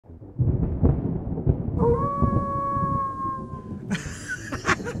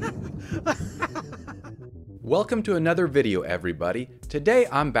Welcome to another video, everybody. Today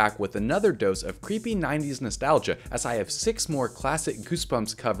I'm back with another dose of creepy 90s nostalgia as I have 6 more classic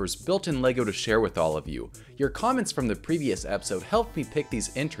Goosebumps covers built in LEGO to share with all of you. Your comments from the previous episode helped me pick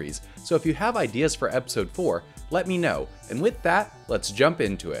these entries, so if you have ideas for episode 4, let me know. And with that, let's jump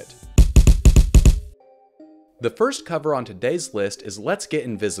into it. The first cover on today's list is Let's Get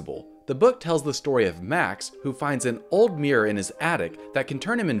Invisible. The book tells the story of Max, who finds an old mirror in his attic that can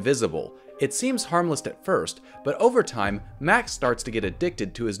turn him invisible. It seems harmless at first, but over time, Max starts to get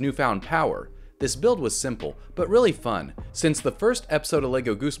addicted to his newfound power. This build was simple, but really fun. Since the first episode of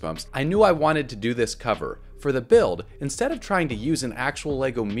LEGO Goosebumps, I knew I wanted to do this cover. For the build, instead of trying to use an actual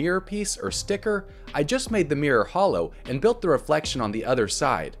LEGO mirror piece or sticker, I just made the mirror hollow and built the reflection on the other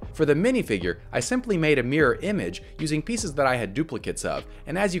side. For the minifigure, I simply made a mirror image using pieces that I had duplicates of,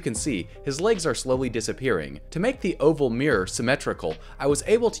 and as you can see, his legs are slowly disappearing. To make the oval mirror symmetrical, I was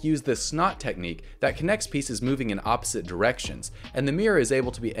able to use this snot technique that connects pieces moving in opposite directions, and the mirror is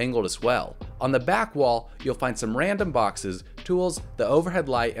able to be angled as well. On the back wall, you'll find some random boxes, tools, the overhead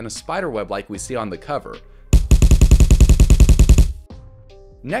light, and a spider web like we see on the cover.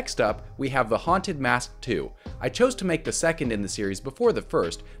 Next up, we have the Haunted Mask 2. I chose to make the second in the series before the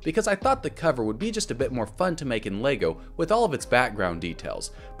first because I thought the cover would be just a bit more fun to make in LEGO with all of its background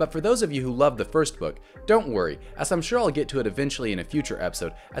details. But for those of you who love the first book, don't worry, as I'm sure I'll get to it eventually in a future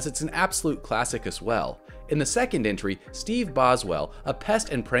episode, as it's an absolute classic as well. In the second entry, Steve Boswell, a pest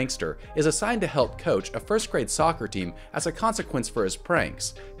and prankster, is assigned to help coach a first-grade soccer team as a consequence for his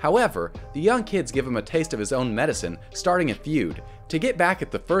pranks. However, the young kids give him a taste of his own medicine, starting a feud. To get back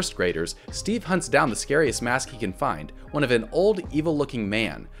at the first graders, Steve hunts down the scariest mask he can find, one of an old, evil-looking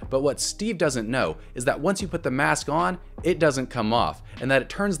man. But what Steve doesn't know is that once you put the mask on, it doesn't come off, and that it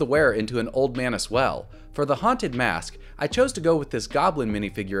turns the wearer into an old man as well. For the Haunted Mask, I chose to go with this goblin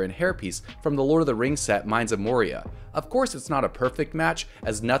minifigure and hairpiece from the Lord of the Rings set Mines of Moria. Of course, it's not a perfect match,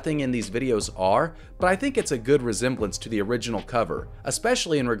 as nothing in these videos are, but I think it's a good resemblance to the original cover,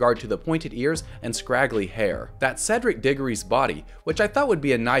 especially in regard to the pointed ears and scraggly hair. That's Cedric Diggory's body, which I thought would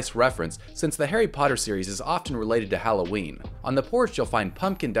be a nice reference since the Harry Potter series is often related to Halloween. On the porch you'll find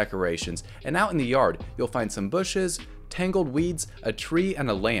pumpkin decorations, and out in the yard you'll find some bushes, tangled weeds, a tree, and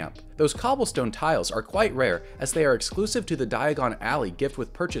a lamp. Those cobblestone tiles are quite rare as they are exclusive to the Diagon Alley gift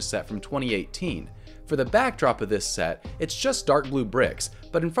with purchase set from 2018. For the backdrop of this set, it's just dark blue bricks,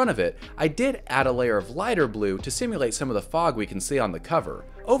 but in front of it, I did add a layer of lighter blue to simulate some of the fog we can see on the cover.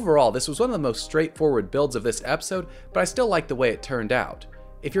 Overall, this was one of the most straightforward builds of this episode, but I still like the way it turned out.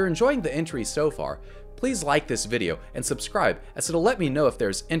 If you're enjoying the entries so far, please like this video and subscribe as it'll let me know if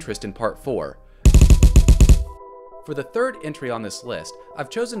there's interest in part 4. For the third entry on this list,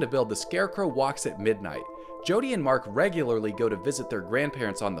 I've chosen to build The Scarecrow Walks at Midnight. Jody and Mark regularly go to visit their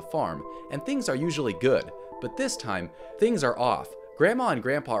grandparents on the farm, and things are usually good, but this time, things are off. Grandma and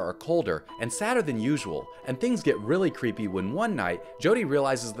Grandpa are colder and sadder than usual, and things get really creepy when one night, Jody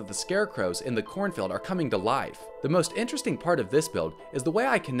realizes that the scarecrows in the cornfield are coming to life. The most interesting part of this build is the way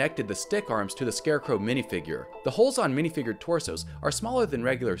I connected the stick arms to the scarecrow minifigure. The holes on minifigured torsos are smaller than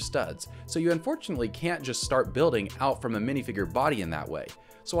regular studs, so you unfortunately can't just start building out from a minifigure body in that way.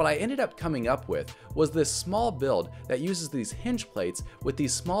 So what I ended up coming up with was this small build that uses these hinge plates with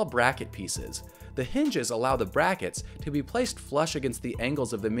these small bracket pieces. The hinges allow the brackets to be placed flush against the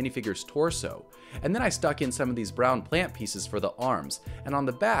angles of the minifigure's torso. And then I stuck in some of these brown plant pieces for the arms, and on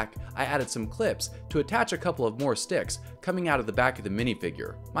the back I added some clips to attach a couple of more sticks coming out of the back of the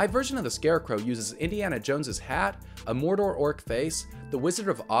minifigure. My version of the Scarecrow uses Indiana Jones's hat, a Mordor orc face, the Wizard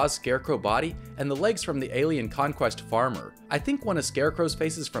of Oz scarecrow body, and the legs from the Alien Conquest farmer. I think one of Scarecrow's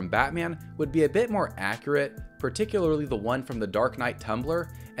faces from Batman would be a bit more accurate, particularly the one from the Dark Knight Tumbler,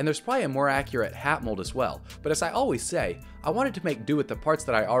 and there's probably a more accurate hat mold as well, but as I always say, I wanted to make do with the parts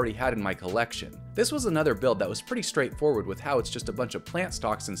that I already had in my collection. This was another build that was pretty straightforward with how it's just a bunch of plant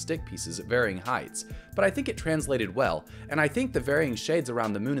stalks and stick pieces at varying heights, but I think it translated well, and I think the varying shades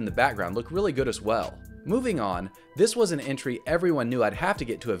around the moon in the background look really good as well. Moving on, this was an entry everyone knew I'd have to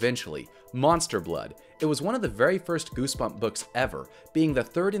get to eventually, Monster Blood. It was one of the very first Goosebump books ever, being the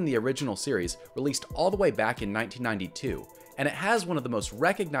third in the original series, released all the way back in 1992, and it has one of the most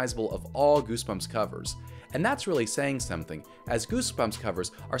recognizable of all Goosebumps covers. And that's really saying something, as Goosebumps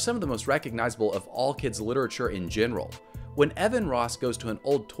covers are some of the most recognizable of all kids' literature in general. When Evan Ross goes to an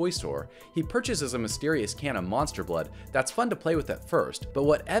old toy store, he purchases a mysterious can of Monster Blood that's fun to play with at first, but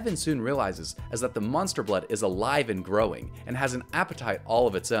what Evan soon realizes is that the Monster Blood is alive and growing, and has an appetite all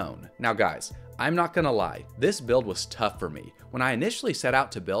of its own. Now guys, I'm not gonna lie, this build was tough for me. When I initially set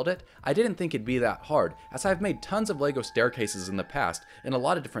out to build it, I didn't think it'd be that hard, as I've made tons of LEGO staircases in the past in a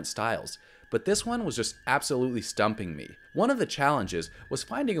lot of different styles. but this one was just absolutely stumping me. One of the challenges was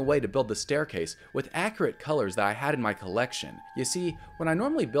finding a way to build the staircase with accurate colors that I had in my collection. You see, when I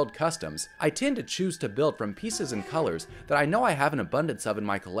normally build customs, I tend to choose to build from pieces and colors that I know I have an abundance of in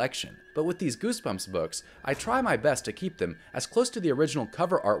my collection. But with these Goosebumps books, I try my best to keep them as close to the original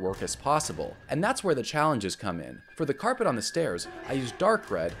cover artwork as possible, and that's where the challenges come in. For the carpet on the stairs, I used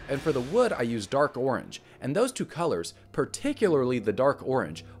dark red, and for the wood I used dark orange, and those two colors, particularly the dark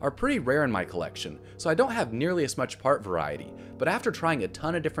orange, are pretty rare in my collection, so I don't have nearly as much part variety. But after trying a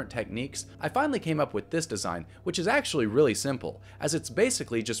ton of different techniques, I finally came up with this design, which is actually really simple, as it's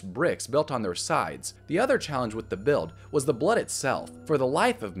basically just bricks built on their sides. The other challenge with the build was the blood itself. For the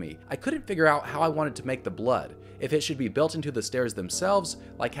life of me, I couldn't figure out how I wanted to make the blood. If it should be built into the stairs themselves,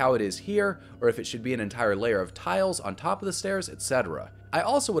 like how it is here, or if it should be an entire layer of tiles on top of the stairs, etc. I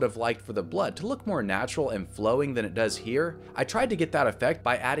also would have liked for the blood to look more natural and flowing than it does here. I tried to get that effect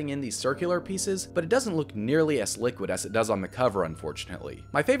by adding in these circular pieces, but it doesn't look nearly as liquid as it does on the cover, unfortunately.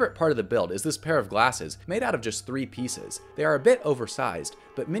 My favorite part of the build is this pair of glasses made out of just 3 pieces. They are a bit oversized,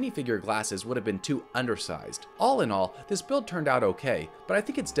 but minifigure glasses would have been too undersized. All in all, this build turned out okay, but I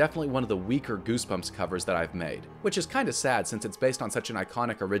think it's definitely one of the weaker Goosebumps covers that I've made, which is kinda sad since it's based on such an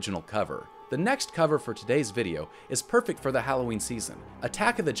iconic original cover. The next cover for today's video is perfect for the Halloween season,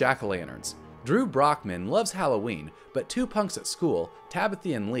 Attack of the Jack-o'-lanterns. Drew Brockman loves Halloween, but 2 punks at school,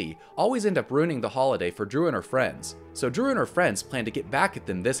 Tabitha and Lee, always end up ruining the holiday for Drew and her friends. So Drew and her friends plan to get back at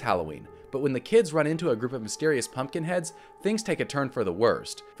them this Halloween, but when the kids run into a group of mysterious pumpkin heads, things take a turn for the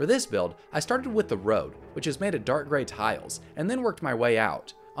worst. For this build, I started with the road, which is made of dark gray tiles, and then worked my way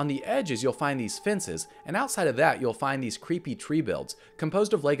out. On the edges you'll find these fences, and outside of that you'll find these creepy tree builds,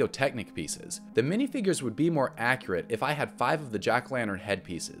 composed of Lego Technic pieces. The minifigures would be more accurate if I had 5 of the jack-o'-lantern head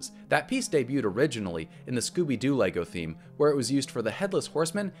pieces. That piece debuted originally in the Scooby-Doo Lego theme, where it was used for the Headless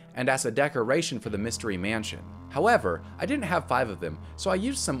Horseman and as a decoration for the Mystery Mansion. However, I didn't have 5 of them, so I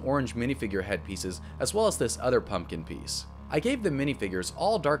used some orange minifigure head pieces as well as this other pumpkin piece. I gave the minifigures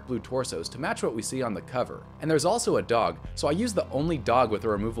all dark blue torsos to match what we see on the cover. And there's also a dog, so I used the only dog with a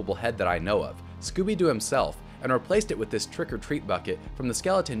removable head that I know of, Scooby-Doo himself, and replaced it with this trick-or-treat bucket from the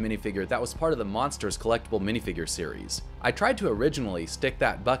skeleton minifigure that was part of the Monsters collectible minifigure series. I tried to originally stick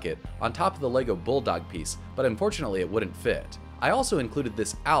that bucket on top of the Lego Bulldog piece, but unfortunately it wouldn't fit. I also included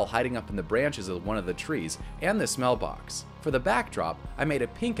this owl hiding up in the branches of one of the trees and this smell box. For the backdrop, I made a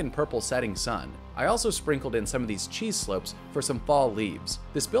pink and purple setting sun. I also sprinkled in some of these cheese slopes for some fall leaves.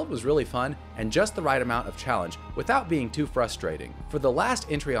 This build was really fun and just the right amount of challenge without being too frustrating. For the last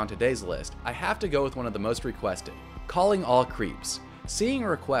entry on today's list, I have to go with one of the most requested, Calling All Creeps. Seeing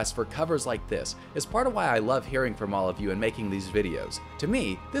requests for covers like this is part of why I love hearing from all of you and making these videos. To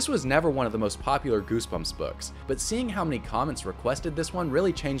me, this was never one of the most popular Goosebumps books, but seeing how many comments requested this one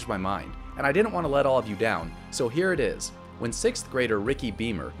really changed my mind, and I didn't want to let all of you down, so here it is. When 6th grader Ricky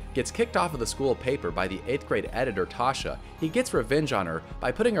Beamer gets kicked off of the school paper by the 8th grade editor Tasha, he gets revenge on her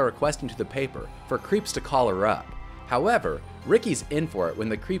by putting a request into the paper for creeps to call her up. However, Ricky's in for it when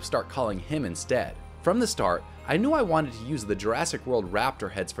the creeps start calling him instead. From the start, I knew I wanted to use the Jurassic World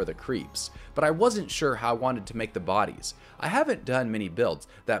raptor heads for the creeps, but I wasn't sure how I wanted to make the bodies. I haven't done many builds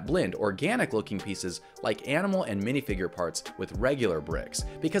that blend organic looking pieces like animal and minifigure parts with regular bricks,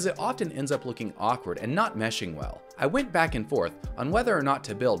 because it often ends up looking awkward and not meshing well. I went back and forth on whether or not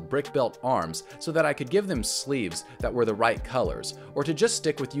to build brick-built arms so that I could give them sleeves that were the right colors, or to just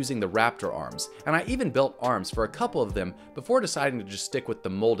stick with using the raptor arms, and I even built arms for a couple of them before deciding to just stick with the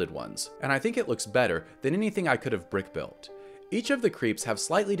molded ones, and I think it looks better than anything I could have brick built. Each of the creeps have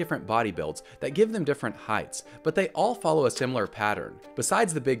slightly different body builds that give them different heights, but they all follow a similar pattern,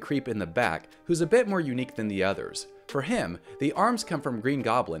 besides the big creep in the back, who's a bit more unique than the others. For him, the arms come from Green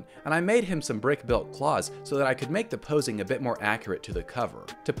Goblin, and I made him some brick-built claws so that I could make the posing a bit more accurate to the cover.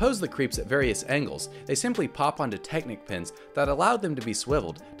 To pose the creeps at various angles, they simply pop onto Technic pins that allowed them to be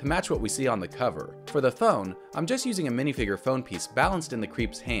swiveled to match what we see on the cover. For the phone, I'm just using a minifigure phone piece balanced in the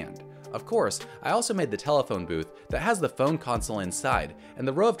creep's hand. Of course, I also made the telephone booth that has the phone console inside and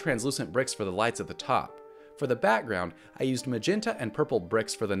the row of translucent bricks for the lights at the top. For the background, I used magenta and purple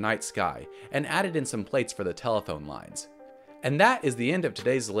bricks for the night sky and added in some plates for the telephone lines. And that is the end of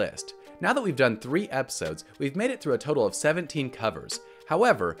today's list. Now that we've done 3 episodes, we've made it through a total of 17 covers.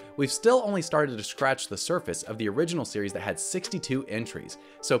 However, we've still only started to scratch the surface of the original series that had 62 entries,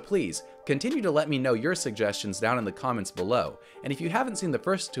 so please, continue to let me know your suggestions down in the comments below, and if you haven't seen the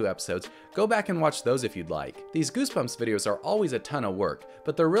first 2 episodes, go back and watch those if you'd like. These Goosebumps videos are always a ton of work,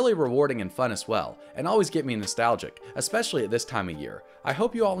 but they're really rewarding and fun as well, and always get me nostalgic, especially at this time of year. I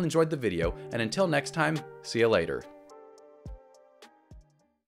hope you all enjoyed the video, and until next time, see you later.